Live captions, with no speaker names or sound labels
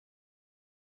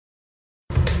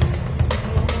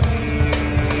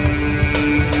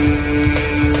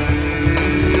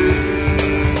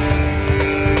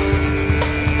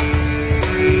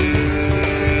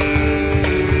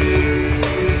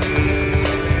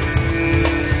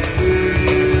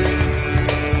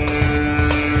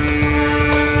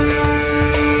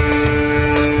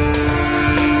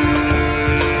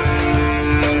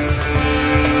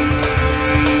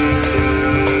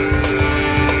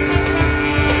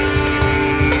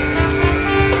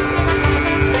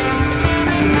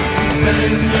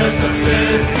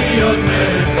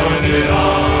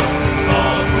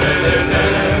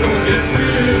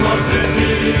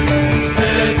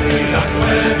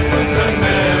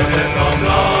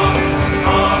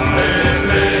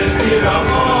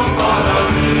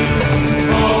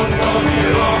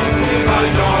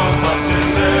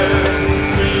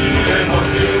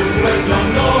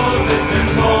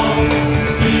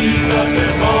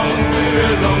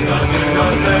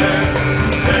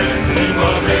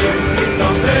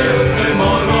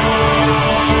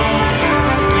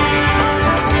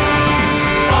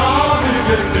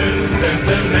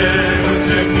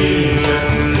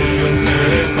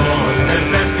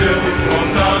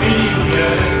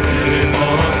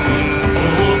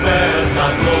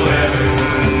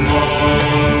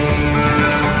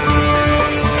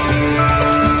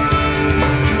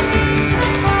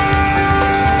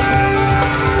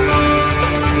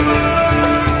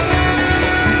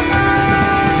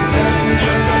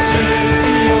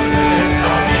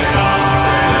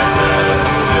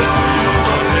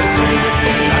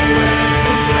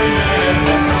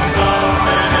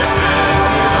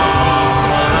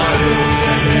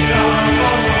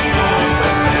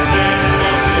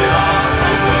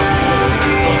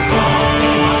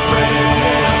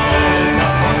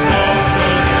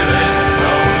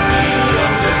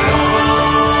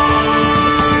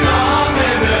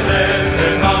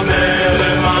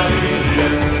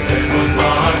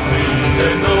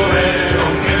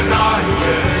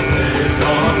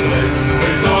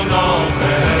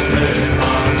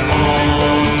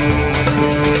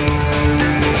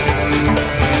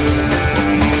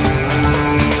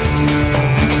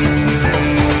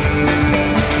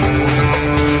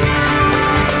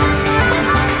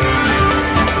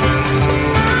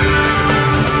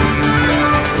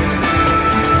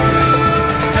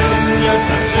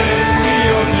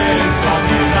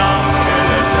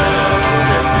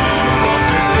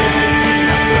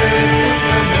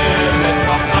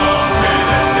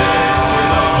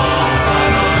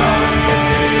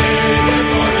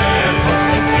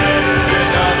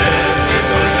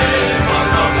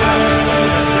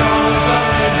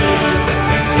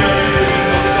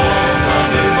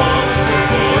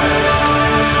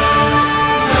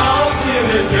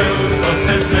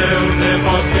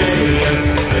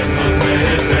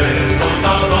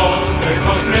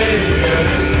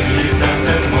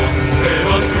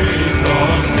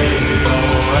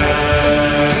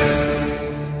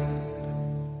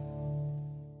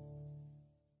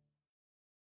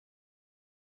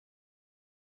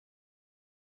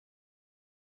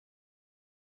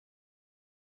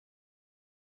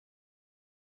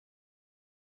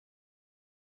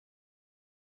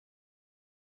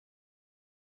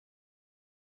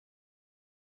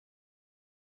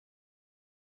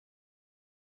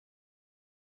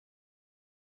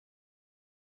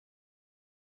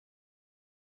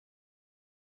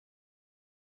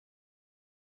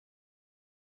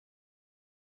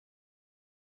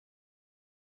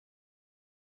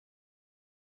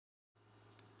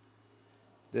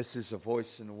This is a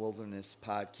Voice in the Wilderness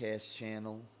podcast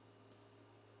channel.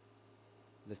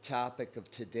 The topic of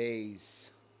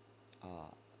today's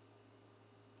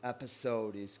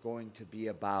episode is going to be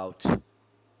about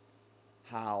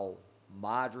how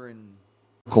modern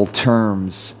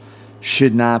terms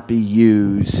should not be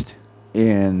used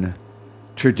in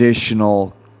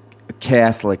traditional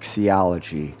Catholic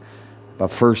theology. But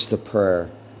first a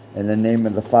prayer. In the name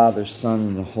of the Father, Son,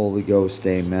 and the Holy Ghost,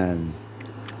 amen.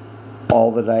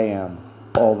 All that I am,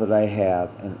 all that I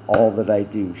have, and all that I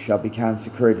do shall be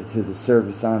consecrated to the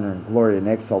service, honor, and glory and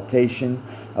exaltation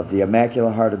of the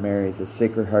Immaculate Heart of Mary, the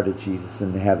Sacred Heart of Jesus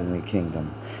in the heavenly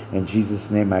kingdom. In Jesus'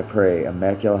 name I pray.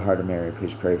 Immaculate Heart of Mary,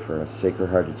 please pray for us. Sacred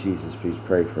Heart of Jesus, please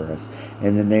pray for us.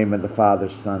 In the name of the Father,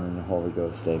 Son, and the Holy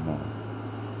Ghost, amen.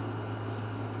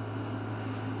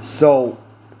 So,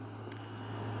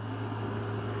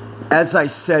 as I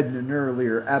said in an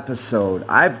earlier episode,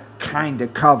 I've kind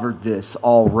of covered this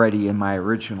already in my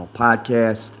original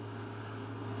podcast,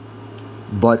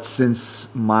 but since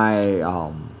my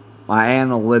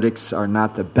analytics are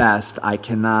not the best, I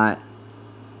cannot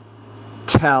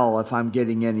tell if I'm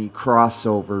getting any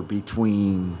crossover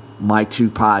between my two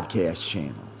podcast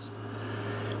channels.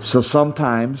 So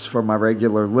sometimes, for my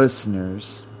regular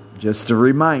listeners, just a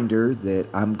reminder that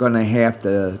I'm going to have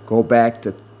to go back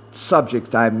to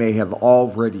subjects I may have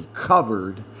already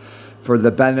covered for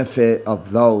the benefit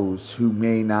of those who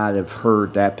may not have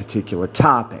heard that particular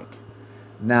topic.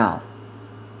 Now,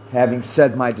 having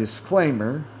said my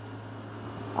disclaimer,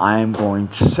 I am going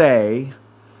to say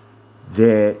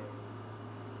that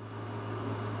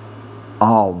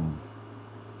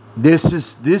This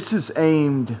is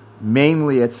aimed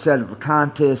mainly at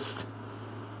sedevacantists,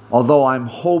 although I'm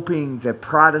hoping that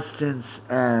Protestants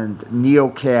and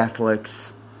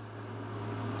Neo-Catholics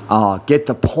get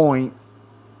the point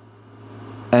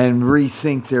and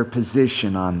rethink their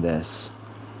position on this.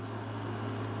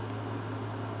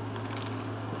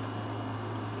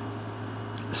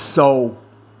 So,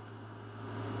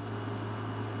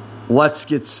 let's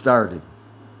get started.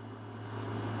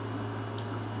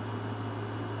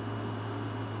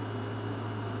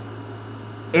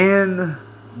 In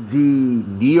the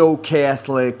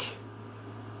Neo-Catholic,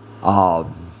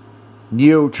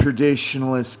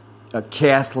 Neo-Traditionalist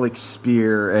Catholic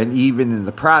sphere, and even in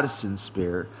the Protestant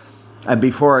sphere, and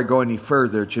before I go any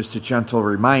further, just a gentle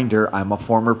reminder, I'm a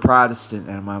former Protestant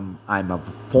and I'm a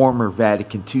former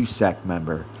Vatican II sect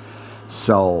member.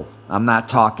 So I'm not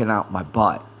talking out my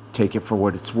butt. Take it for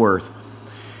what it's worth.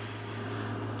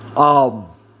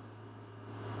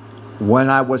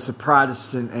 When I was a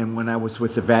Protestant and when I was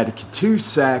with the Vatican II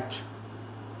sect,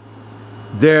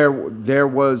 there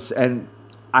was, and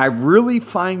I really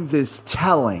find this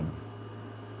telling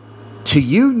to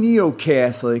you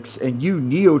Neo-Catholics and you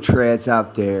Neo-Trads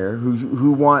out there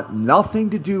who want nothing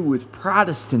to do with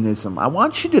Protestantism. I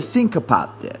want you to think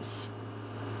about this.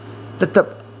 That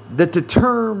the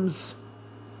terms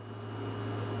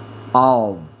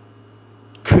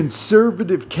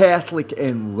conservative Catholic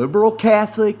and liberal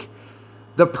Catholic,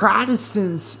 the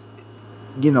Protestants,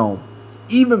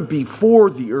 even before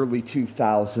the early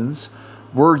 2000s,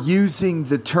 were using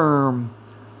the term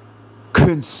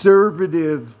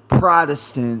conservative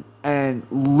Protestant and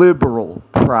liberal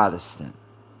Protestant.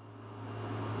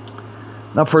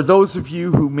 Now, for those of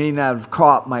you who may not have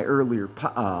caught my earlier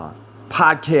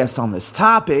podcast on this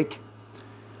topic,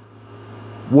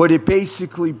 what it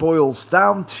basically boils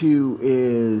down to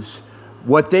is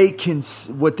what they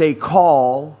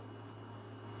call,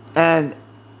 and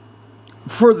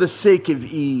for the sake of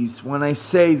ease, when I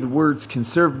say the words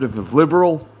conservative of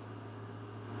liberal,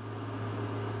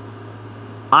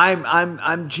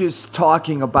 I'm just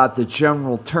talking about the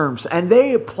general terms, and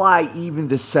they apply even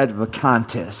to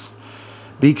sedevacantists.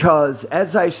 Because,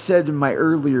 as I said in my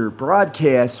earlier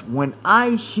broadcast, when I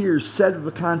hear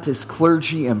sedevacantist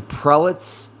clergy and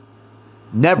prelates,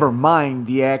 never mind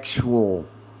the actual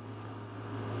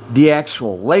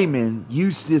laymen,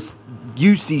 use these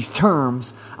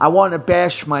terms, I want to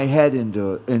bash my head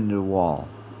into the wall.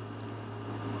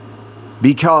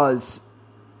 Because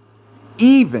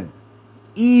even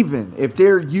if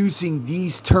they're using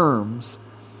these terms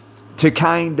to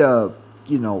kind of,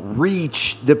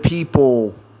 reach the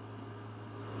people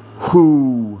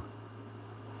who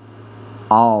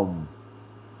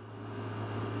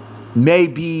may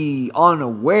be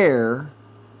unaware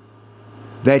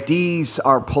that these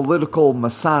are political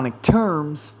Masonic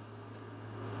terms,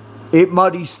 it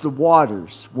muddies the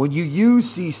waters. When you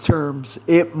use these terms,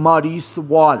 it muddies the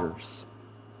waters.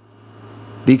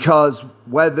 Because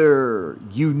whether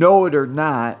you know it or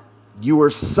not, you are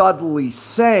subtly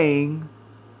saying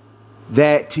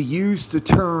that to use the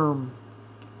term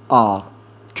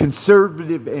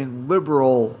conservative and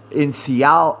liberal in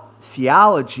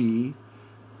theology,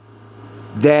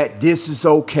 that this is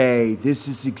okay, this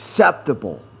is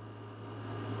acceptable.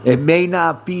 It may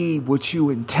not be what you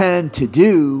intend to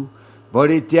do,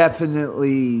 but it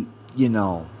definitely,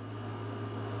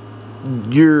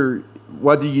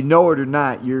 whether you know it or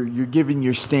not, you're giving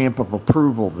your stamp of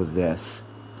approval to this.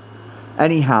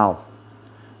 Anyhow,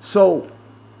 so,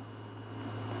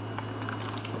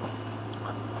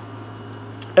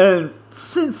 and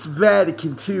since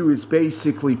Vatican II is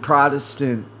basically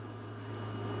Protestant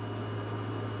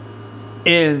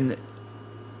in,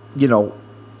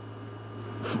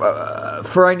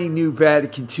 for any new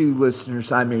Vatican II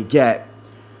listeners I may get,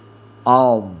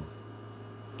 I'm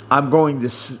going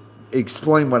to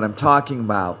explain what I'm talking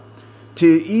about. To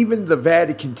even the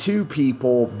Vatican II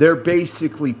people, they're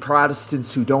basically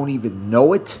Protestants who don't even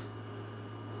know it.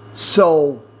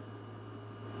 So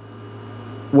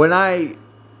when I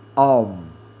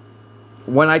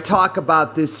talk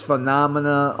about this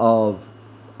phenomena of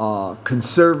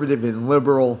conservative and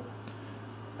liberal,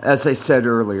 as I said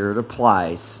earlier, it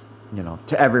applies,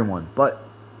 to everyone. But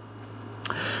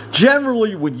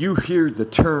generally, when you hear the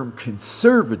term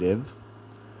conservative,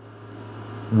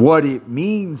 what it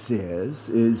means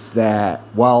is that,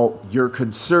 well, you're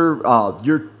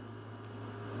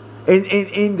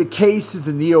in the case of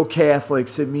the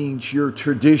Neo-Catholics, it means you're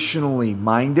traditionally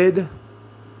minded.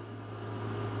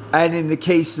 And in the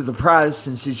case of the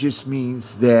Protestants, it just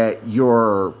means that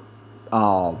you're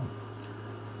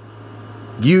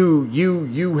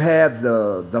you have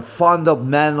the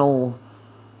fundamental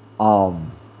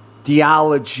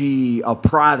theology of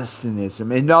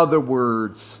Protestantism. In other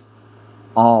words,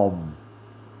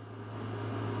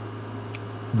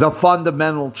 the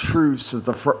fundamental truths of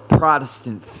the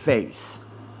Protestant faith.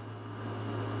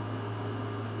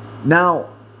 Now,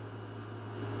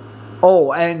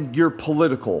 and you're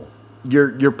political.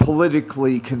 You're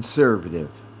politically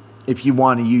conservative, if you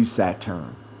want to use that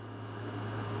term.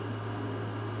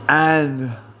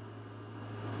 And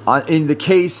in the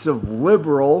case of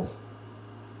liberal,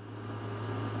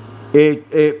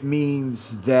 it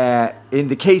means that in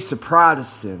the case of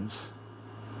Protestants,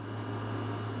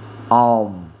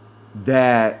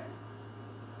 that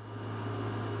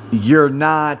you're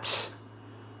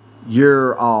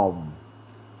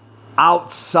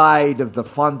outside of the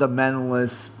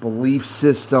fundamentalist belief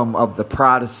system of the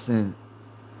Protestant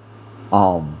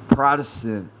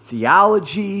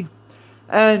theology,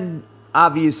 and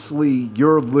obviously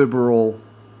you're liberal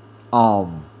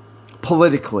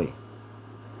politically.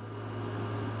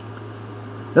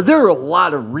 Now, there are a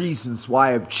lot of reasons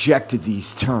why I object to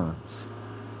these terms.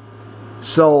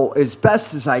 So, as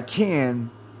best as I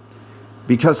can,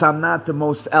 because I'm not the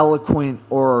most eloquent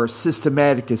or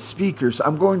systematic as speakers,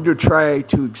 I'm going to try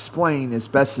to explain as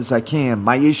best as I can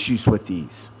my issues with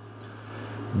these.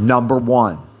 Number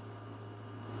one,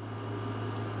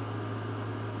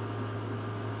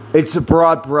 it's a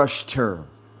broad brush term.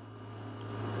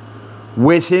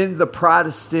 Within the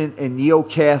Protestant and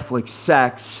Neo-Catholic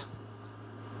sects,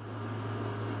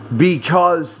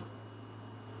 because,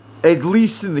 at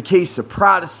least in the case of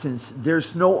Protestants,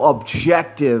 there's no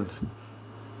objective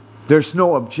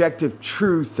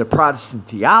truth to Protestant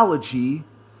theology,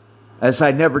 as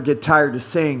I never get tired of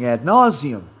saying ad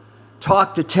nauseum.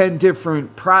 Talk to 10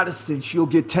 different Protestants, you'll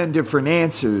get 10 different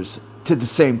answers to the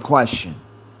same question.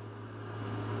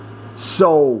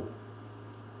 So,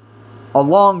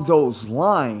 along those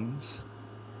lines,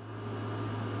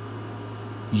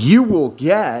 you will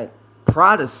get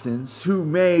Protestants who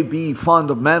may be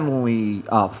fundamentally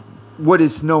what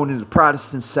is known in the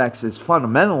Protestant sects as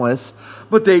fundamentalists,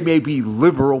 but they may be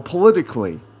liberal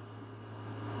politically.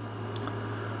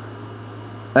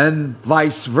 And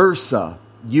vice versa.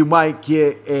 You might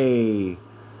get a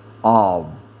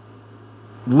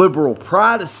liberal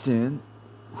Protestant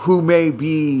who may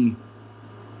be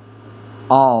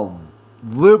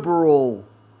liberal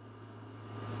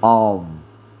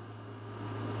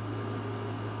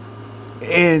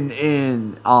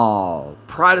in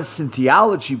Protestant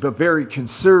theology, but very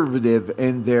conservative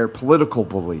in their political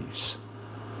beliefs.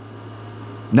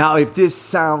 Now, if this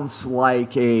sounds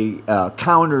like a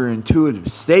counterintuitive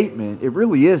statement, it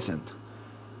really isn't.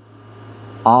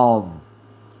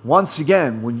 Once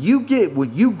again, when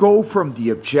you go from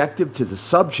the objective to the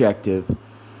subjective,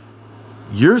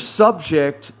 you're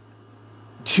subject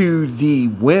to the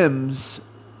whims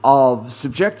of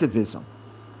subjectivism.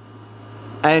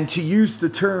 And to use the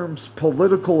terms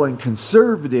political and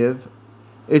conservative,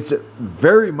 it's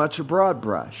very much a broad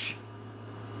brush.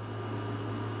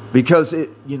 Because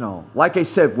like I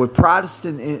said, with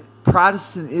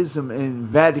Protestantism and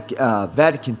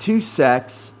Vatican II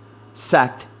sect,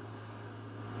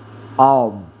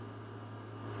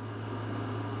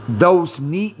 those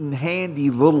neat and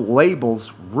handy little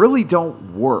labels really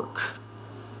don't work.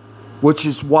 Which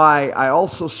is why I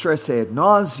also stress ad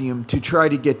nauseum to try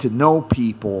to get to know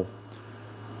people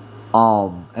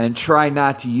and try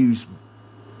not to use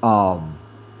broad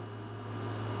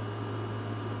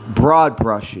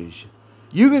brushes.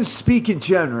 You can speak in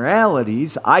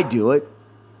generalities. I do it.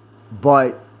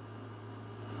 But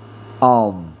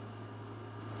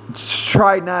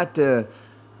try not to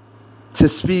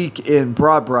speak in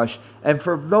broad brush. And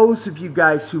for those of you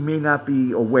guys who may not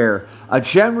be aware, a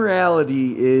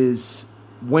generality is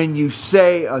when you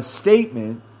say a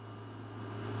statement,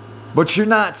 but you're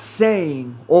not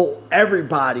saying,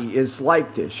 everybody is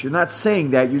like this. You're not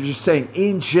saying that. You're just saying,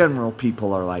 in general,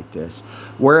 people are like this.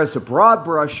 Whereas a broad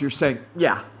brush, you're saying,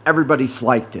 yeah, everybody's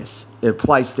like this. It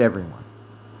applies to everyone.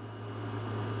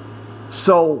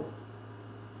 So,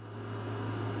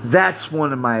 that's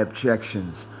one of my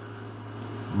objections.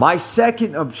 My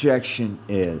second objection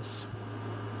is,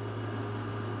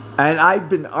 and I've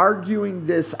been arguing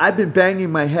this, I've been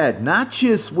banging my head, not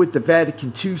just with the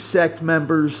Vatican II sect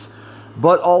members,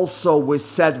 but also with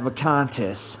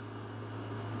Sedevacantists.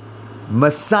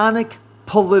 Masonic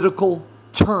political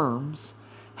terms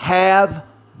have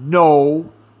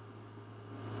no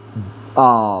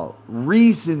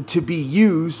reason to be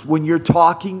used when you're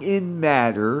talking in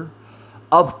matter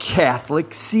of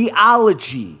Catholic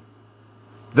theology.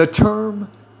 The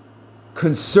term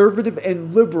conservative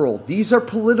and liberal, these are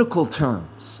political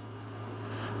terms.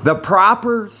 The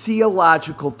proper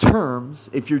theological terms,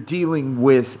 if you're dealing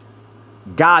with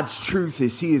God's truth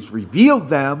as He has revealed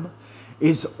them,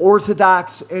 is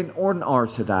orthodox and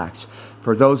unorthodox.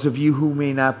 For those of you who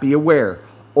may not be aware,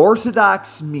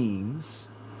 orthodox means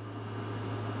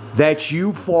that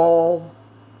you fall,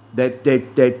 that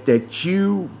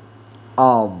you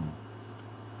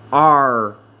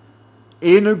are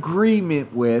in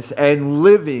agreement with and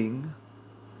living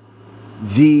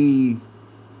the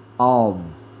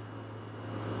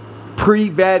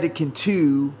pre-Vatican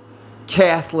II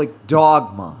Catholic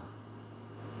dogma,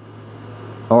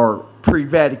 or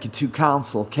pre-Vatican II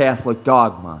Council Catholic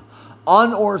dogma.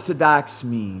 Unorthodox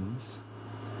means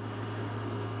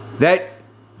that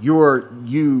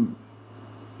you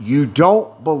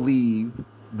don't believe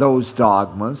those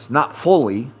dogmas, not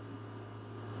fully.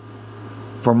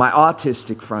 For my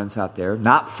autistic friends out there,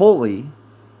 not fully.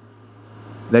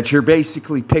 That you're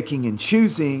basically picking and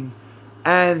choosing,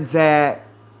 and that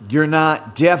you're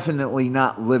definitely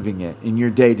not living it in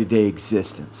your day-to-day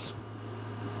existence.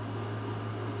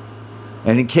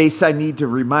 And in case I need to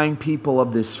remind people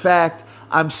of this fact,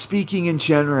 I'm speaking in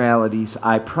generalities.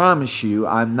 I promise you,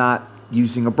 I'm not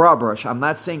using a broad brush. I'm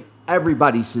not saying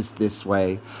everybody's just this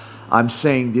way. I'm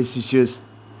saying this is just,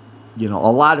 a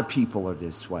lot of people are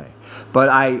this way. But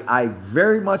I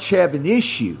very much have an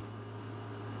issue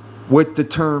with the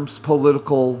terms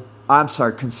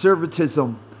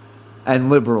conservatism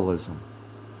and liberalism.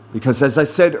 Because as I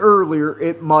said earlier,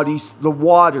 it muddies the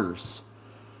waters.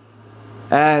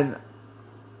 And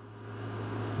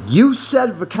you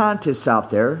sedevacantists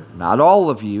out there, not all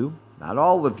of you,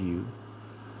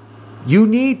 you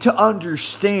need to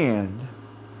understand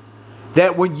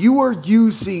that when you are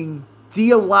using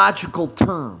theological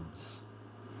terms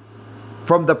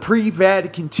from the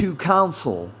pre-Vatican II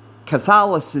Council,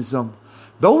 Catholicism,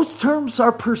 those terms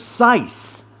are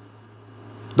precise.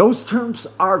 Those terms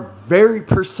are very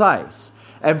precise.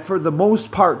 And for the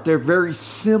most part, they're very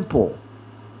simple.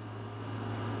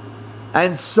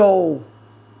 And so,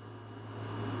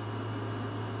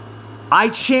 I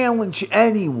challenge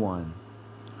anyone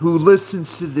who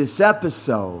listens to this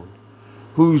episode,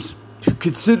 who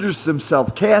considers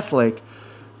themselves Catholic,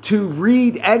 to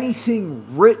read anything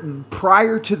written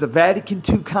prior to the Vatican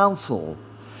II Council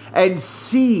and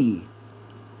see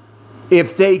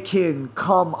if they can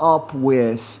come up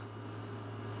with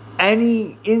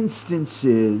any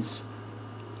instances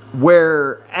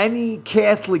where any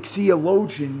Catholic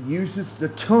theologian uses the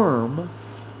term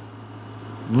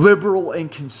liberal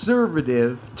and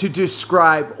conservative to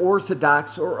describe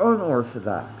orthodox or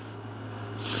unorthodox.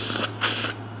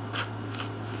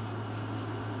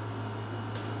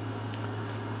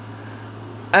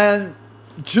 And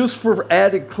just for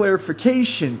added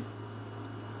clarification,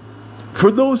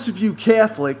 for those of you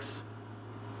Catholics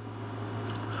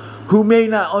who may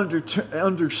not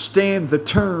understand the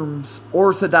terms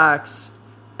orthodox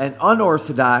and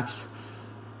unorthodox,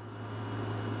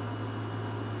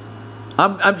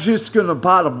 I'm just going to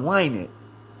bottom line it.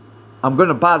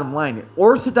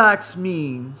 Orthodox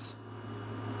means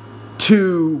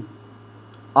to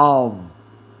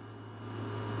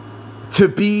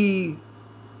be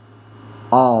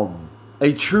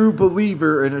a true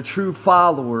believer and a true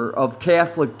follower of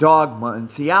Catholic dogma and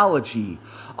theology.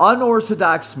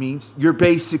 Unorthodox means you're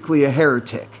basically a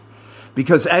heretic.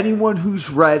 Because anyone who's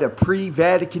read a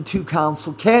pre-Vatican II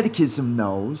Council catechism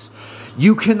knows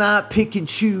you cannot pick and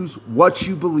choose what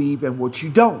you believe and what you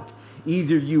don't.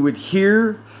 Either you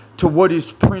adhere to what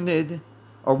is printed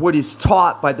or what is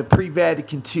taught by the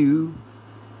pre-Vatican II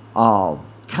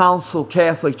Council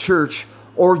Catholic Church,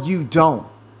 or you don't.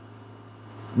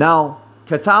 Now,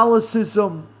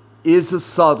 Catholicism is a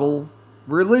subtle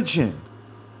religion.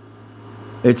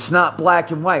 It's not black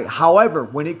and white. However,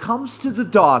 when it comes to the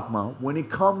dogma, when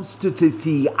it comes to the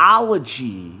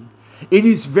theology, it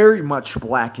is very much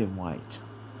black and white.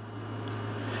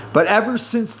 But ever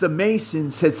since the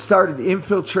Masons had started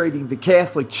infiltrating the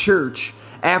Catholic Church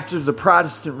after the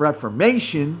Protestant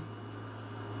Reformation,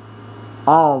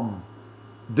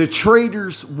 the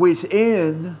traitors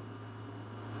within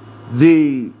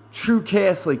the true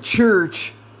Catholic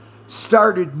Church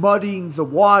started muddying the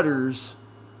waters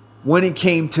when it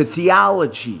came to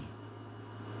theology.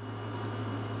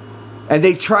 And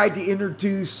they tried to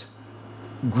introduce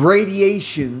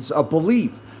gradations of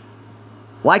belief.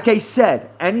 Like I said,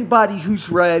 anybody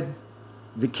who's read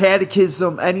the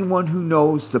Catechism, anyone who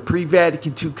knows the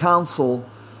pre-Vatican II Council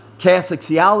Catholic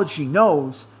theology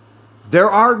knows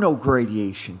there are no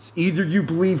gradations. Either you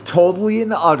believe totally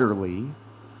and utterly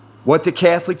what the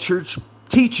Catholic Church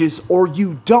teaches, or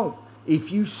you don't.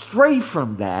 If you stray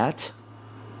from that,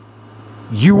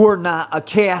 you are not a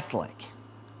Catholic.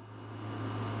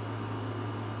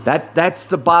 That's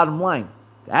the bottom line.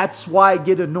 That's why I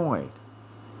get annoyed.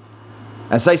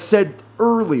 As I said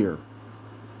earlier,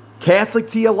 Catholic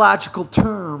theological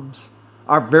terms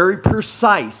are very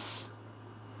precise.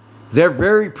 They're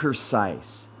very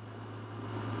precise.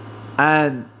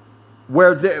 And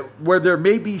where there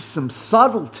may be some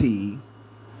subtlety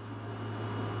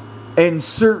in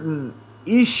certain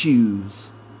issues,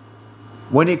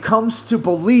 when it comes to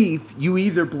belief, you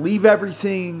either believe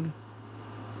everything,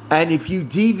 and if you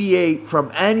deviate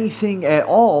from anything at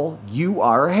all, you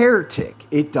are a heretic.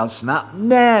 It does not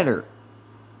matter.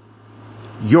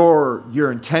 Your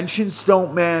intentions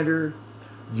don't matter.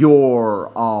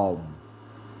 Your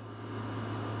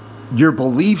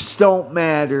beliefs don't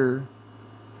matter.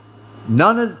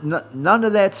 None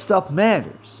of that stuff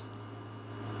matters.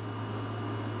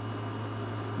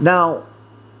 Now,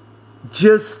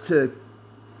 just to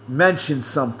mention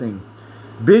something,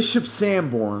 Bishop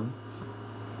Sanborn,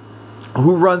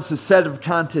 who runs the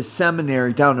Sedevacantist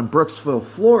Seminary down in Brooksville,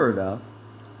 Florida,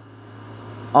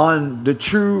 on the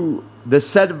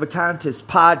Sedevacantist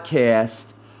podcast,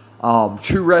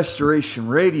 True Restoration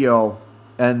Radio,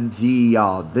 and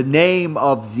the name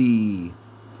of the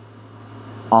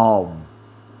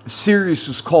series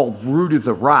was called Root of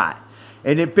the Rot,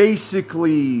 and it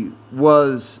basically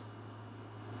was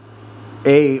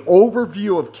a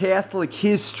overview of Catholic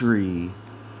history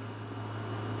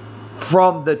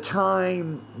from the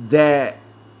time that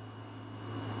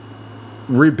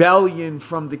rebellion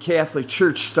from the Catholic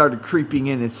Church started creeping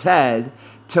in its head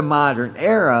to modern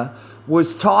era,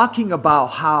 was talking about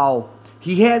how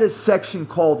he had a section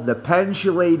called the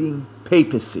Pendulating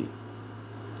Papacy.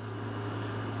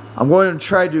 I'm going to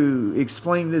try to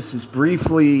explain this as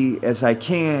briefly as I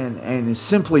can and as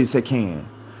simply as I can.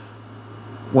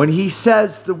 When he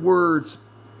says the words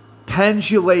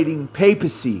pendulating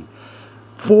papacy,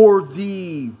 for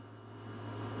the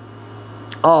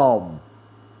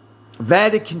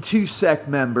Vatican II sect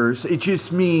members, it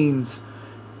just means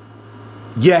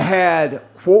you had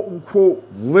quote-unquote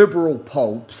liberal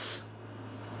popes,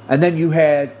 and then you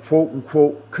had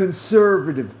quote-unquote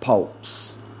conservative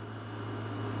popes.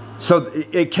 So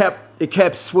it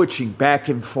kept switching back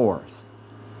and forth.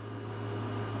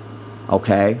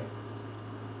 Okay?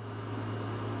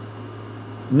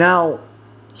 Now,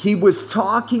 he was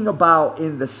talking about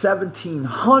in the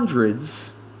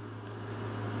 1700s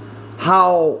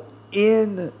how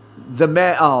in the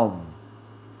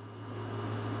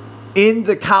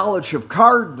College of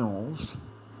Cardinals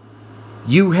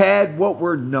you had what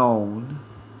were known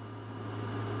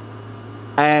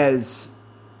as,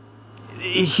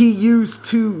 he used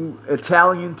two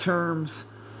Italian terms.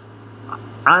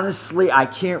 Honestly, I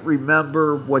can't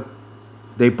remember what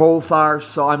they both are,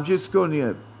 so I'm just going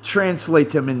to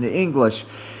translate them into English.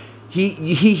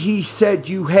 He said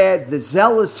you had the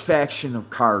zealous faction of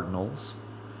cardinals,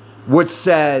 which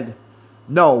said,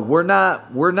 no, we're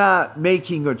not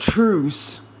making a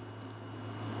truce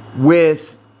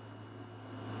with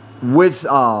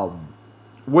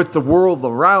the world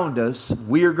around us.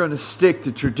 We are going to stick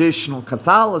to traditional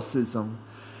Catholicism.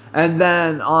 And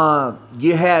then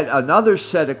you had another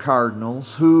set of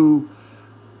cardinals who,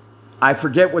 I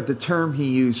forget what the term he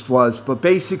used was, but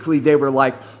basically they were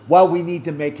like, well, we need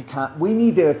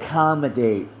to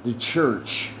accommodate the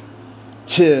church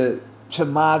to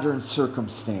modern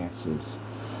circumstances.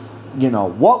 You know,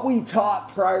 what we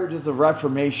taught prior to the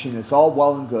Reformation is all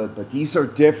well and good, but these are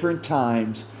different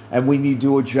times and we need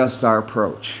to adjust our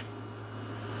approach.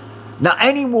 Now,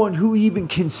 anyone who even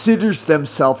considers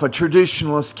themselves a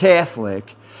traditionalist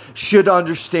Catholic should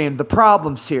understand the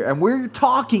problems here. And we're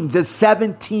talking the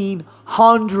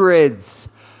 1700s,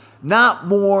 not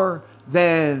more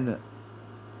than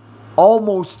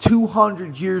almost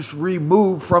 200 years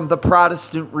removed from the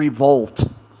Protestant revolt.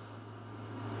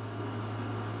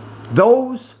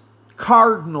 Those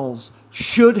cardinals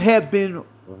should have been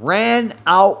ran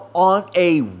out on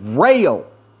a rail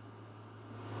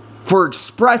for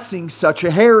expressing such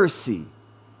a heresy.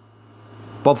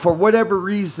 But for whatever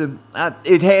reason,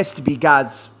 it has to be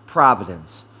God's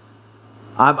providence.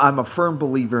 I'm a firm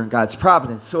believer in God's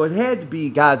providence, so it had to be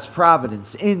God's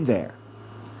providence in there.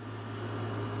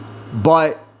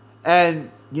 But,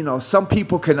 and you know, some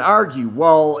people can argue,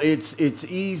 well, it's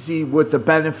easy with the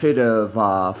benefit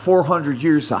of 400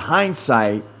 years of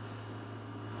hindsight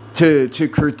to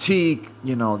critique,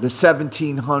 you know, the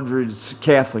 1700s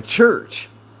Catholic Church.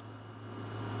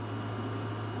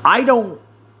 I don't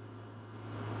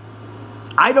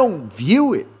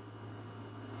view it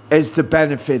as the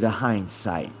benefit of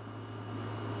hindsight.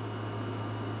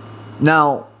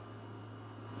 Now,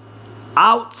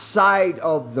 outside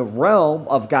of the realm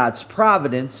of God's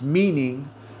providence, meaning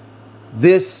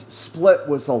this split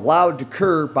was allowed to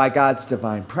occur by God's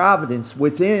divine providence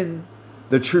within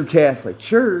the true Catholic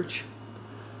Church.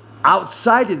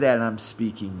 Outside of that, I'm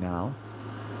speaking now,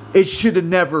 it should have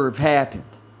never have happened.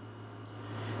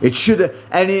 It should have,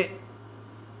 and it,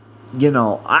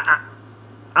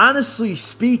 honestly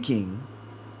speaking,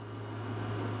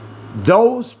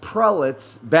 those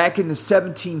prelates back in the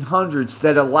 1700s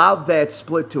that allowed that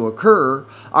split to occur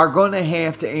are going to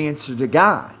have to answer to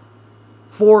God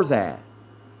for that.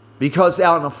 Because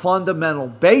on a fundamental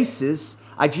basis,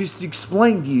 I just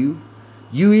explained to you,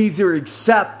 you either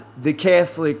accept the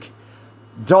Catholic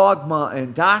dogma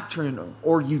and doctrine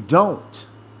or you don't.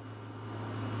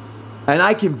 And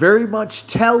I can very much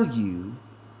tell you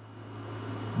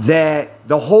that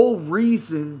the whole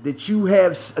reason that you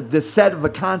have the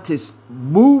sedevacantist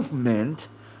movement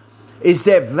is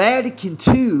that Vatican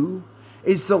II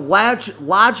is the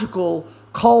logical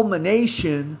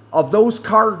culmination of those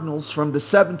cardinals from the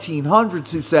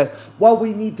 1700s who said, well,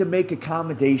 we need to make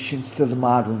accommodations to the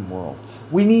modern world.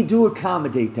 We need to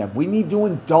accommodate them. We need to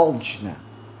indulge them.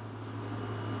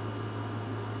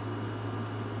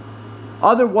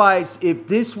 Otherwise, if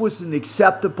this was an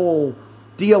acceptable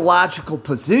theological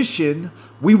position,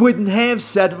 we wouldn't have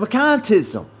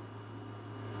sedevacantism.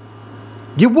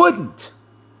 You wouldn't.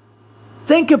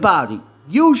 Think about it.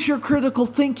 Use your critical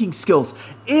thinking skills.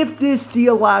 If this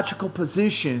theological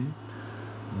position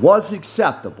was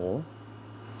acceptable,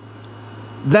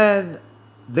 then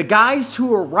the guys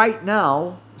who are right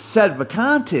now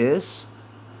sedevacantists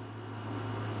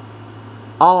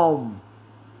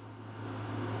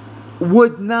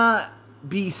would not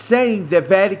be saying that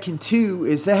Vatican II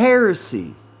is a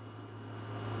heresy.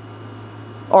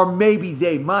 Or maybe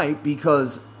they might,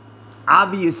 because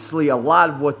obviously a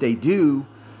lot of what they do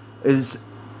is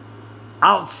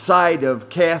outside of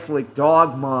Catholic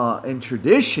dogma and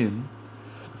tradition.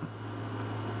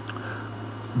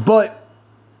 But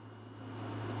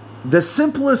the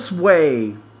simplest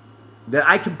way that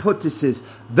I can put this is,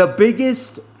 the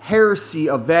biggest heresy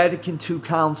of Vatican II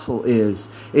Council is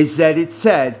that it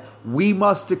said we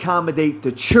must accommodate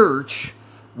the church,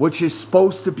 which is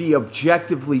supposed to be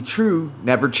objectively true,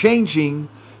 never changing,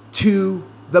 to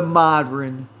the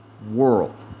modern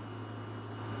world.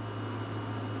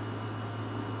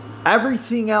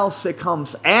 Everything else that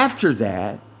comes after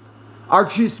that are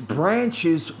just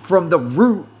branches from the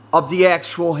root of the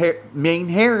actual main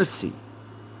heresy,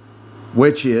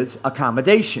 which is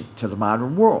accommodation to the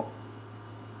modern world.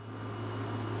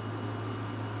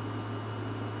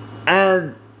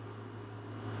 And,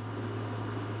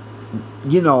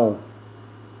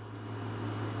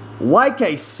 like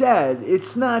I said,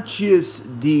 it's not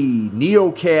just the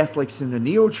neo-Catholics and the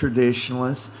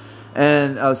neo-traditionalists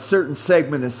and a certain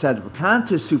segment of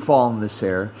sedevacantists who fall in this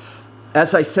error.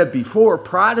 As I said before,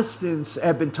 Protestants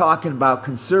have been talking about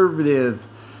conservative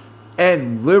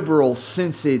and liberal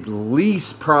since at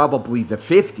least probably the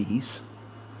 50s.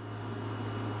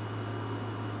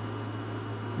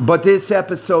 But this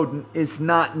episode is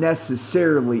not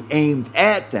necessarily aimed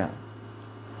at them.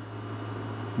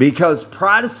 Because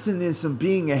Protestantism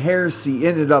being a heresy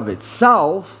in and of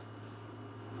itself,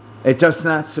 it does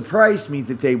not surprise me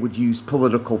that they would use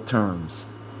political terms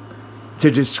to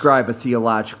describe a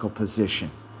theological position.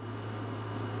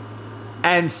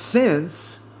 And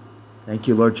since, thank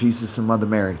you, Lord Jesus and Mother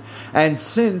Mary, and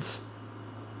since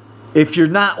if you're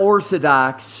not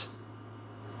Orthodox,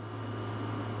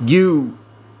 you're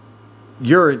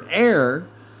in error,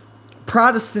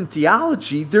 Protestant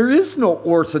theology, there is no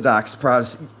Orthodox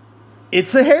Protestant.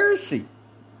 It's a heresy.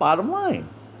 Bottom line.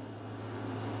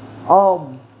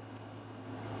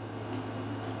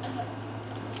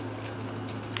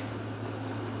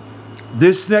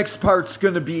 This next part's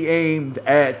going to be aimed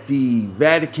at the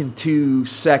Vatican II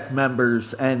sect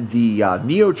members and the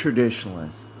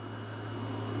neo-traditionalists.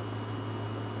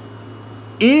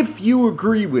 If you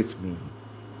agree with me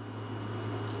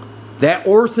that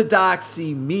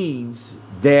orthodoxy means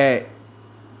that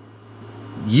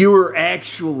you're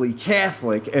actually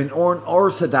Catholic, and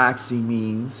orthodoxy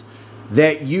means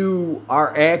that you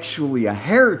are actually a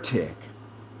heretic,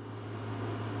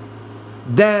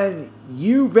 then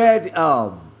you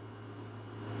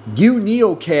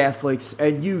neo-Catholics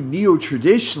and you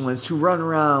neo-traditionalists who run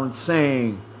around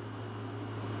saying,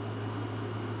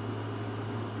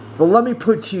 well, let me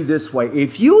put it to you this way.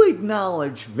 If you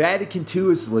acknowledge Vatican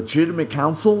II as a legitimate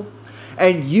council,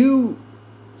 and you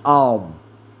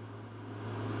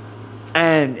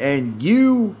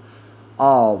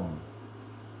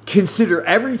consider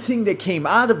everything that came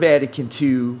out of Vatican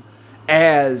II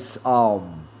as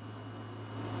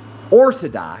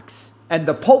orthodox, and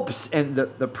the popes and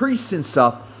the priests and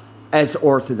stuff as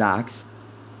orthodox,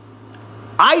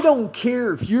 I don't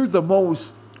care if you're the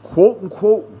most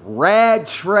quote-unquote rad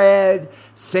trad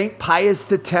St.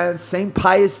 Pius X, St.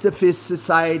 Pius V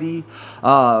Society,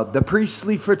 the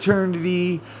priestly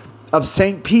fraternity of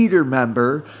St. Peter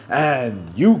member,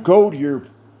 and you go to your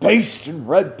based and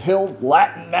red-pilled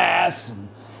Latin Mass, and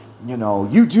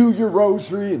you do your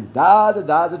rosary and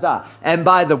da-da-da-da-da. And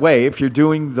by the way, if you're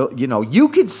doing you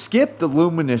could skip the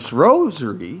luminous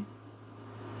rosary,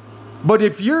 but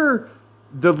if you're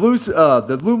the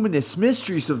luminous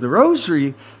mysteries of the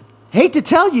rosary, hate to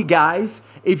tell you guys,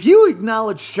 if you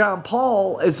acknowledge John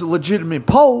Paul as a legitimate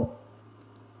pope,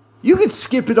 you can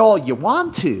skip it all you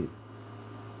want to.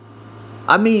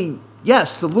 I mean,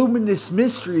 yes, the luminous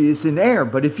mystery is in air,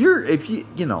 but if you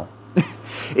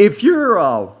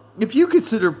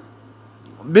consider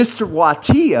Mr.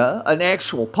 Watia an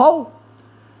actual pope,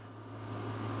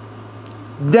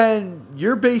 then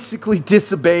you're basically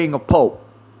disobeying a pope.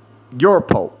 You're a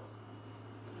pope.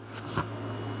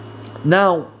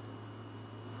 Now,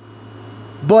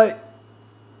 but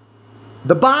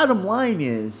the bottom line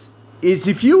is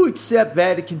if you accept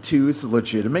Vatican II as a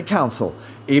legitimate council,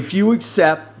 if you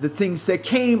accept the things that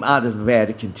came out of the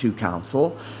Vatican II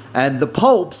council and the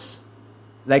popes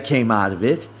that came out of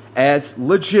it as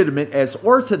legitimate, as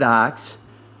orthodox,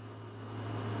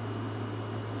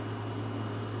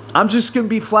 I'm just going to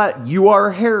be flat. You are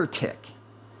a heretic.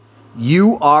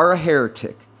 You are a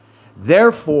heretic.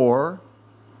 Therefore,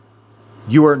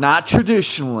 you are not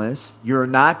traditionalist. You are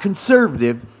not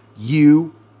conservative.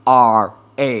 You are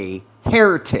a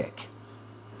heretic.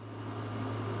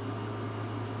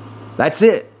 That's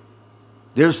it.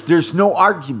 There's no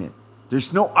argument.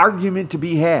 There's no argument to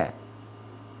be had.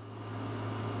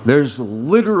 There's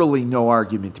literally no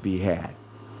argument to be had.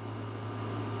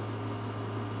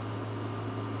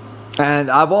 And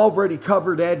I've already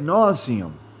covered ad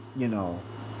nauseum,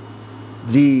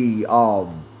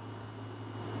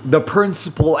 the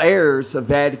principal errors of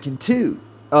Vatican II,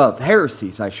 of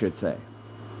heresies, I should say.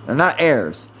 They're not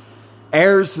errors.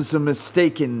 Errors is a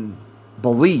mistaken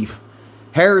belief.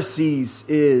 Heresies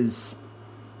is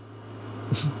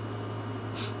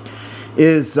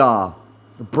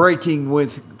breaking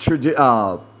with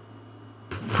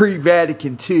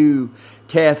pre-Vatican II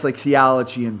Catholic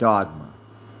theology and dogma.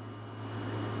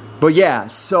 But yeah,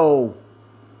 so,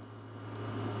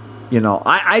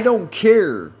 I don't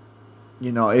care.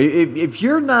 If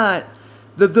you're not,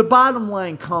 the bottom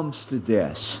line comes to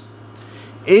this.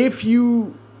 If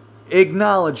you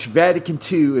acknowledge Vatican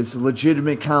II as a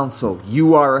legitimate council,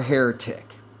 you are a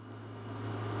heretic.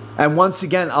 And once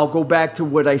again, I'll go back to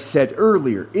what I said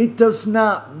earlier. It does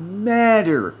not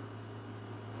matter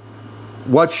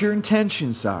what your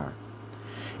intentions are.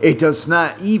 It does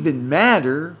not even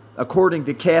matter, according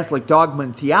to Catholic dogma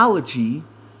and theology,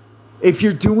 if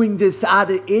you're doing this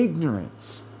out of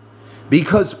ignorance.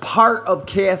 Because part of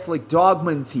Catholic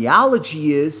dogma and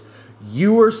theology is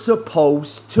you are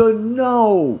supposed to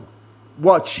know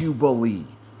what you believe.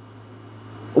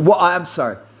 Well, I'm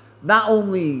sorry.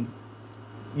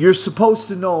 You're supposed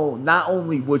to know not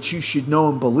only what you should know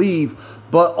and believe,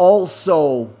 but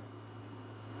also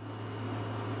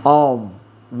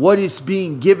what is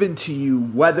being given to you,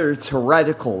 whether it's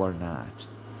heretical or not.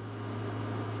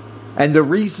 And the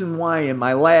reason why in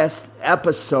my last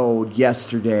episode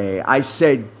yesterday I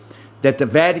said that the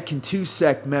Vatican II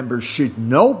sect members should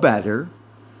know better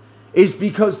is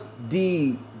because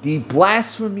the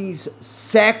blasphemies,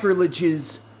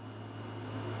 sacrileges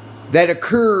that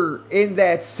occur in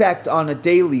that sect on a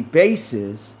daily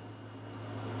basis,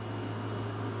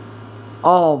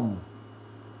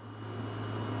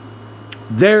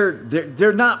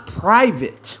 they're not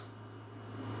private.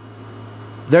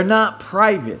 They're not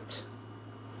private.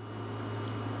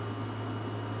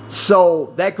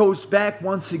 So that goes back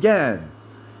once again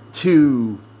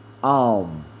to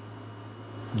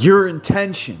your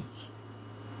intentions.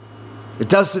 It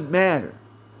doesn't matter.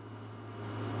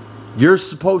 You're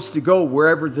supposed to go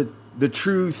wherever the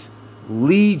truth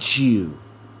leads you.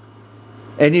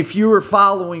 And if you are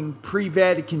following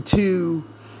pre-Vatican II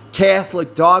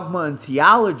Catholic dogma and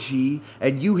theology,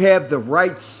 and you have the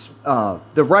right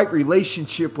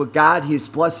relationship with God, His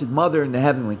Blessed Mother, in the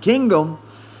heavenly kingdom,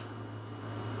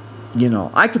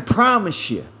 I can promise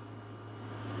you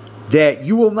that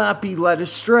you will not be led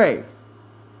astray.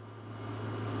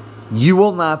 You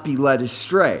will not be led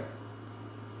astray.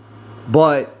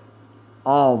 But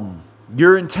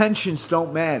your intentions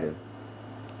don't matter.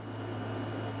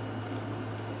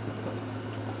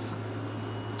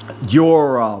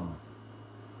 Your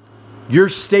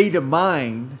state of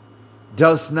mind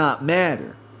does not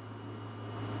matter.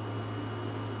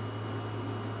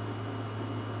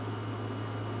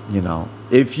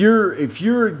 If you're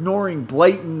ignoring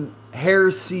blatant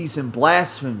heresies and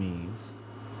blasphemies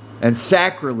and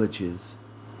sacrileges,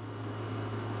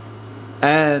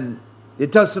 and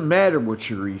it doesn't matter what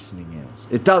your reasoning is.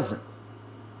 It doesn't.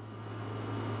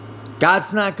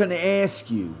 God's not going to ask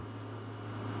you,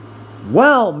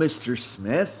 well, Mr.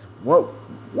 Smith, what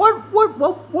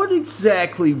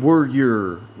exactly were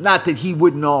your, not that he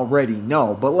wouldn't already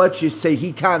know, but let's just say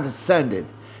he condescended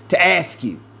to ask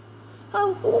you,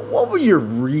 what were your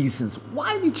reasons?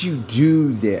 Why did you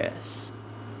do this?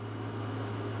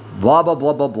 Blah, blah,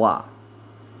 blah, blah, blah.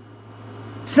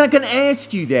 He's not going to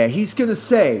ask you that. He's going to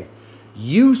say,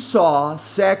 you saw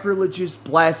sacrilegious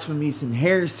blasphemies and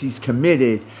heresies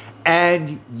committed,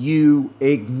 and you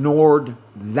ignored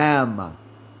them.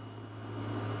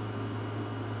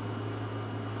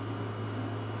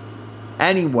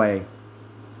 Anyway,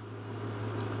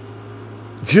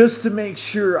 just to make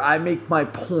sure I make my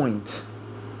point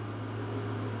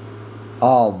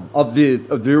of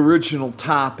the original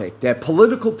topic, that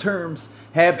political terms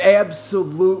have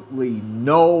absolutely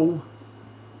no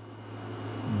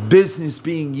business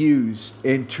being used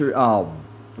in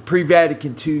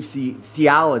pre-Vatican II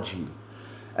theology.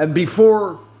 And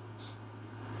before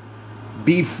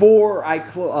I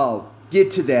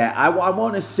get to that, I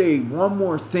want to say one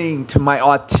more thing to my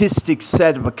autistic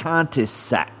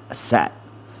sedevacantist set.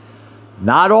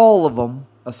 Not all of them,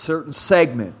 a certain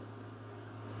segment.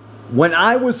 When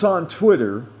I was on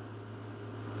Twitter,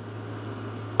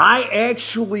 I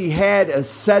actually had a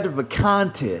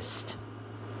sedevacantist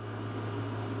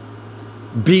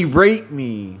berate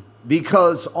me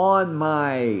because on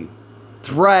my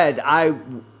thread,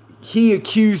 he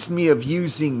accused me of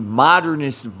using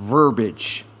modernist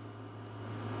verbiage.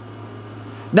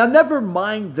 Now, never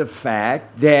mind the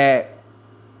fact that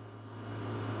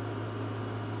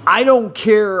I don't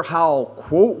care how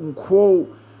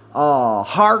quote-unquote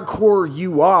hardcore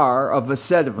you are of a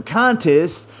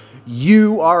sedevacantist,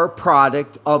 you are a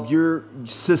product of your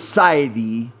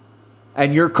society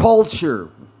and your culture,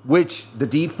 which the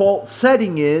default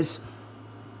setting is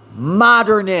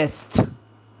modernist.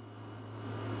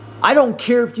 I don't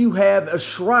care if you have a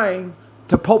shrine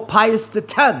to Pope Pius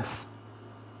X.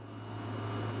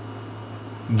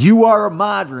 You are a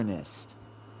modernist.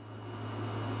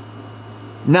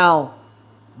 Now,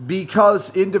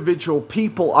 because individual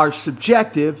people are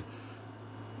subjective,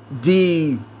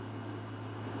 the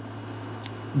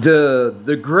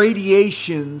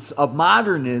gradations of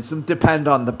modernism depend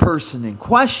on the person in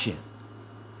question.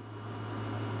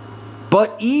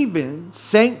 But even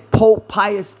St. Pope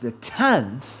Pius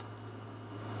X,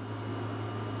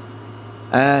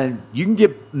 and you can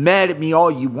get mad at me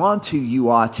all you want to, you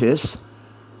autists,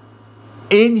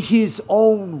 in his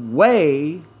own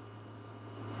way,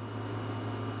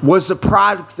 was a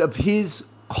product of his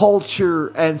culture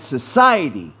and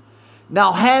society.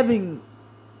 Now, having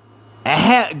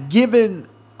given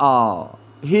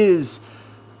his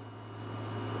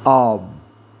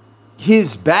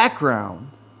background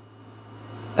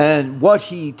and what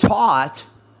he taught,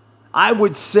 I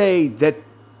would say that,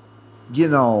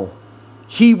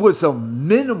 he was a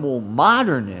minimal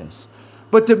modernist.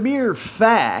 But the mere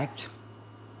fact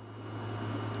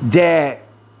that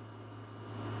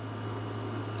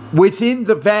within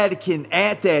the Vatican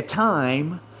at that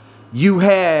time, you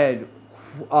had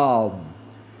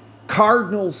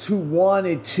cardinals who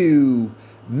wanted to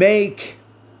make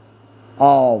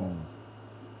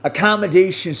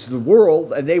accommodations to the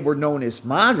world, and they were known as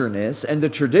modernists, and the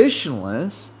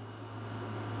traditionalists.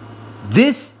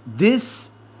 This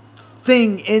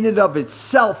thing in and of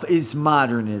itself is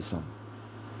modernism.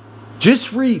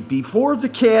 Just read, before the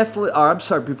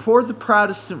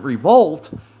Protestant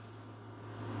revolt,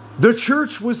 the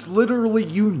church was literally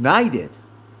united.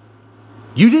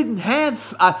 You didn't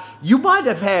have, you might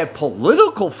have had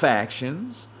political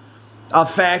factions, a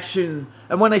faction,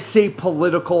 and when I say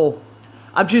political,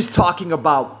 I'm just talking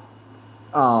about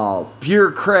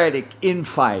bureaucratic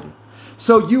infighting.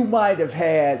 So you might have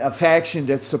had a faction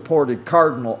that supported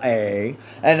Cardinal A,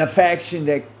 and a faction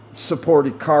that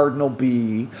supported Cardinal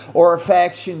B, or a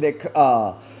faction that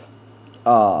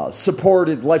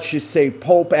supported, let's just say,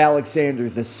 Pope Alexander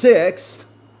VI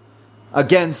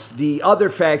against the other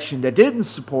faction that didn't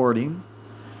support him,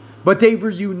 but they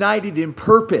were united in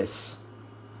purpose.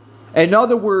 In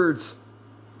other words,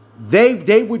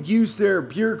 they would use their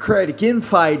bureaucratic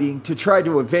infighting to try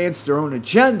to advance their own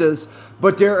agendas,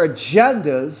 but their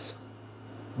agendas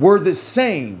were the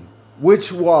same,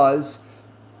 which was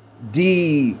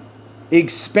the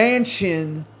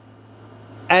expansion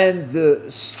and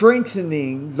the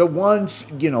strengthening the one,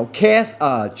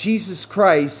 Jesus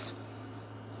Christ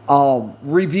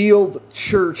revealed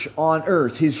church on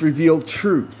earth, his revealed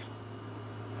truth.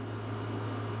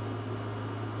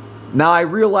 Now, I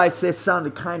realize that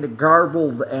sounded kind of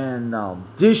garbled and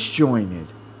disjointed.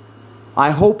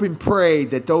 I hope and pray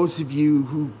that those of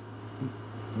you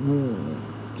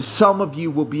some of you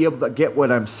will be able to get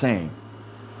what I'm saying.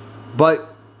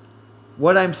 But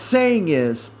what I'm saying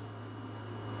is,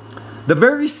 the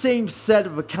very same set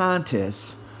of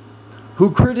Acontists who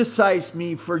criticized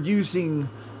me for using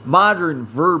modern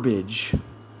verbiage.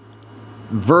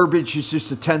 Verbiage is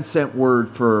just a 10-cent word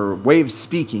for way of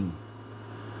speaking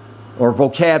or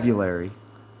vocabulary.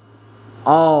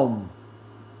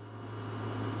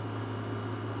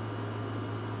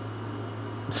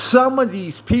 Some of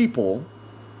these people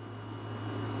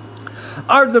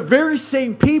are the very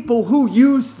same people who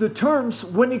use the terms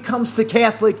when it comes to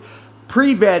Catholic,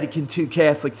 pre-Vatican II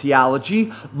Catholic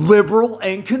theology, liberal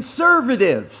and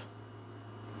conservative.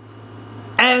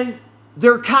 And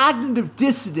their cognitive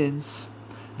dissonance,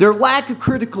 their lack of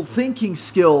critical thinking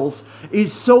skills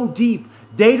is so deep,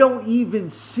 they don't even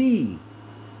see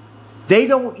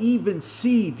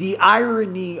the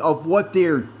irony of what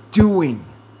they're doing.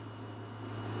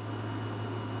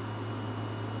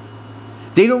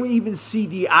 They don't even see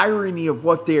the irony of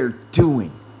what they're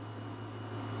doing.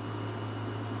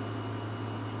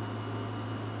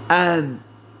 And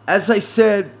as I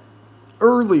said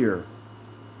earlier,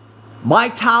 my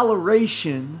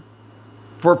toleration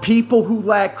for people who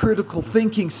lack critical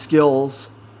thinking skills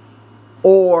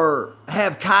or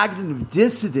have cognitive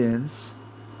dissonance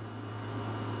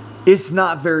is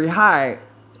not very high.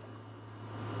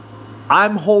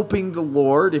 I'm hoping the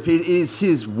Lord, if it is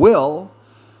his will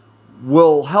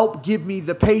help give me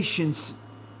the patience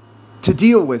to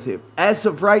deal with it. As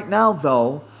of right now,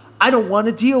 though, I don't want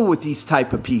to deal with these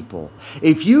type of people.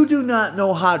 If you do not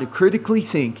know how to critically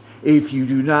think, if you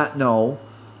do not know,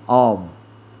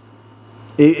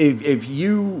 if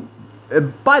you,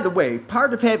 by the way,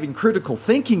 part of having critical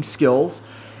thinking skills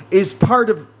is part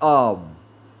of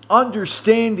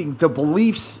understanding the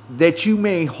beliefs that you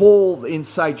may hold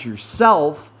inside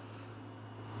yourself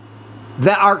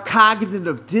that are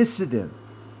cognitive dissonant.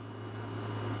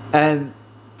 And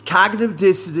cognitive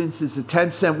dissonance is a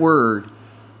 10-cent word,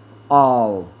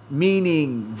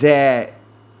 meaning that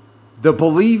the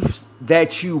beliefs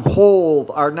that you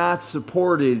hold are not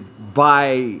supported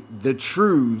by the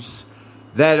truths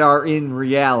that are in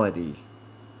reality.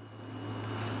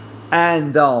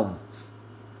 And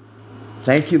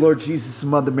thank you, Lord Jesus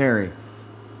and Mother Mary.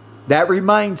 That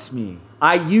reminds me,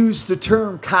 I use the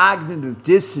term cognitive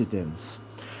dissonance,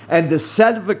 and the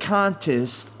set of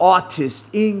autists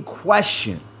in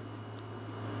question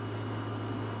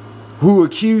who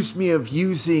accused me of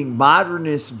using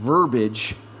modernist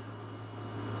verbiage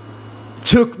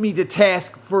took me to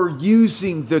task for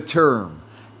using the term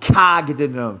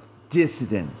cognitive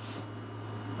dissonance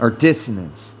or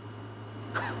dissonance.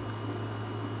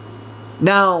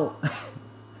 Now,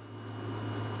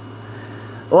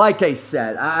 like I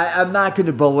said, I'm not going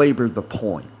to belabor the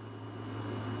point.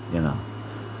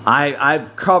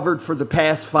 I've covered for the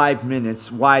past 5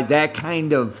 minutes why that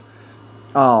kind of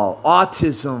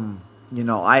autism,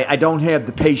 I don't have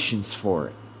the patience for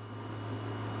it.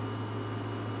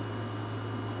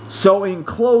 So in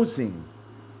closing,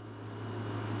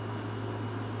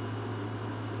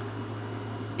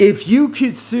 if you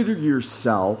consider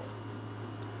yourself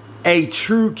a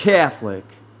true Catholic,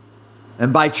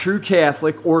 and by true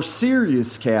Catholic or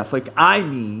serious Catholic, I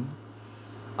mean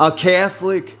a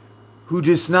Catholic who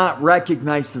does not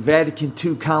recognize the Vatican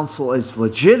II Council as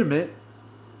legitimate,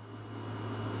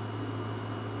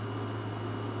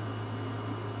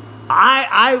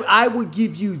 I would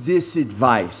give you this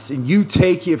advice, and you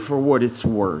take it for what it's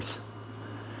worth.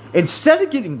 Instead of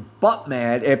getting butt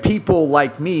mad at people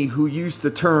like me who use the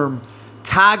term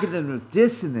cognitive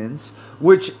dissonance,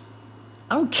 which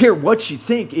I don't care what you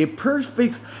think, it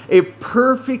perfectly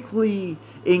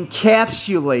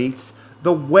encapsulates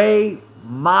the way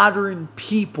modern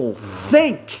people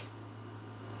think.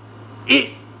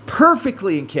 It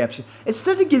perfectly encapsulates.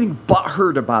 Instead of getting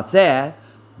butthurt about that,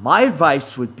 my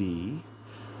advice would be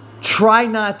try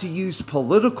not to use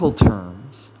political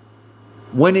terms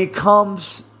when it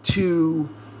comes to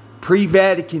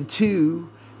pre-Vatican II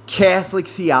Catholic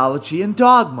theology and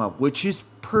dogma, which is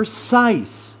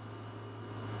precise.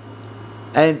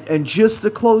 And just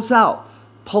to close out,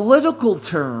 political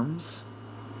terms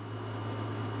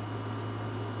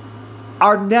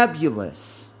are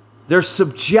nebulous. They're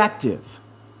subjective.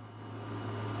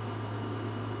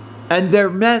 And they're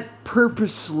meant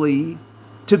purposely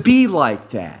to be like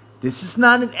that. This is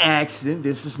not an accident.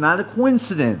 This is not a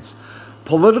coincidence.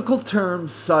 Political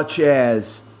terms such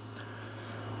as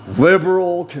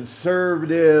liberal,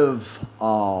 conservative,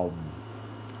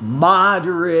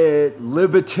 moderate,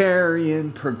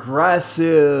 libertarian,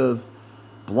 progressive,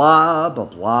 blah, blah,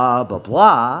 blah, blah,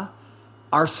 blah,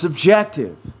 are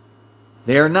subjective.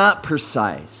 They are not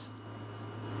precise.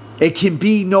 It can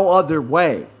be no other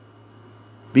way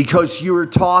because you are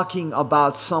talking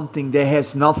about something that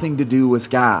has nothing to do with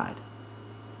God.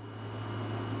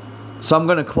 So I'm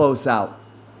going to close out.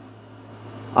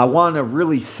 I want to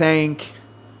really thank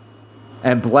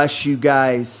and bless you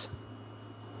guys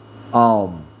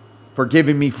for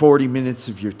giving me 40 minutes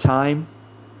of your time.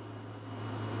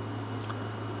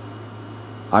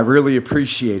 I really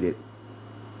appreciate it.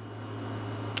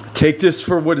 Take this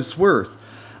for what it's worth.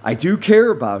 I do care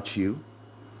about you.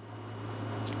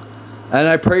 And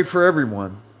I pray for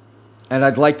everyone. And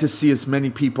I'd like to see as many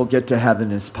people get to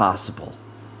heaven as possible.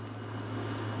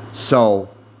 So,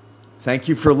 thank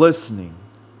you for listening.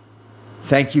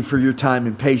 Thank you for your time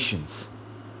and patience.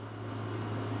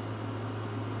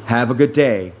 Have a good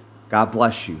day. God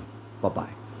bless you.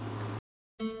 Bye-bye.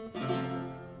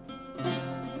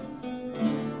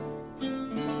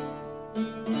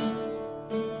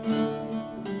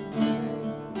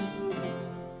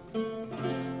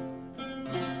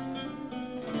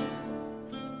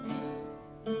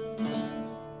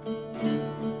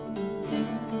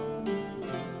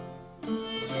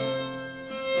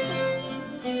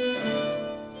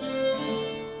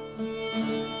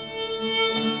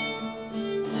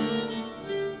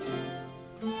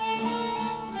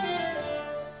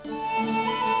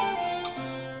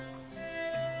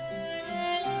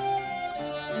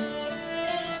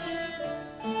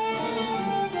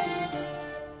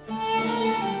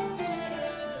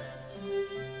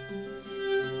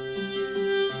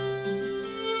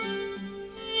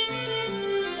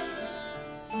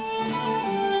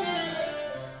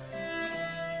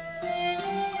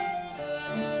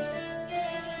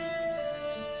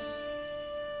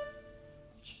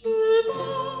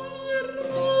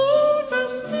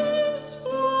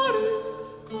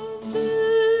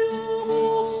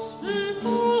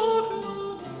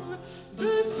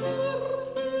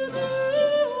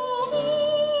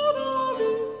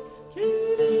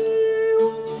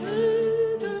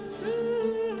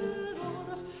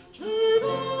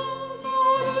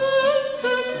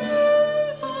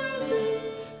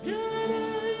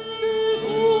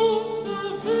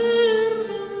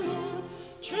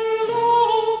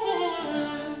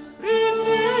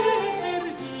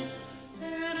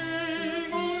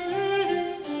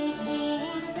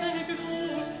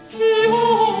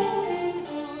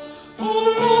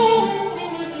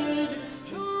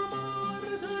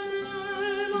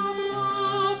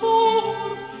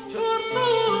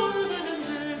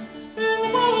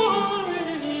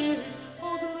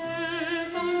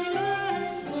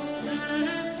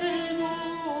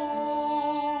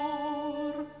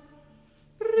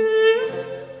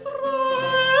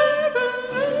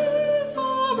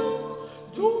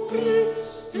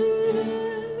 Christ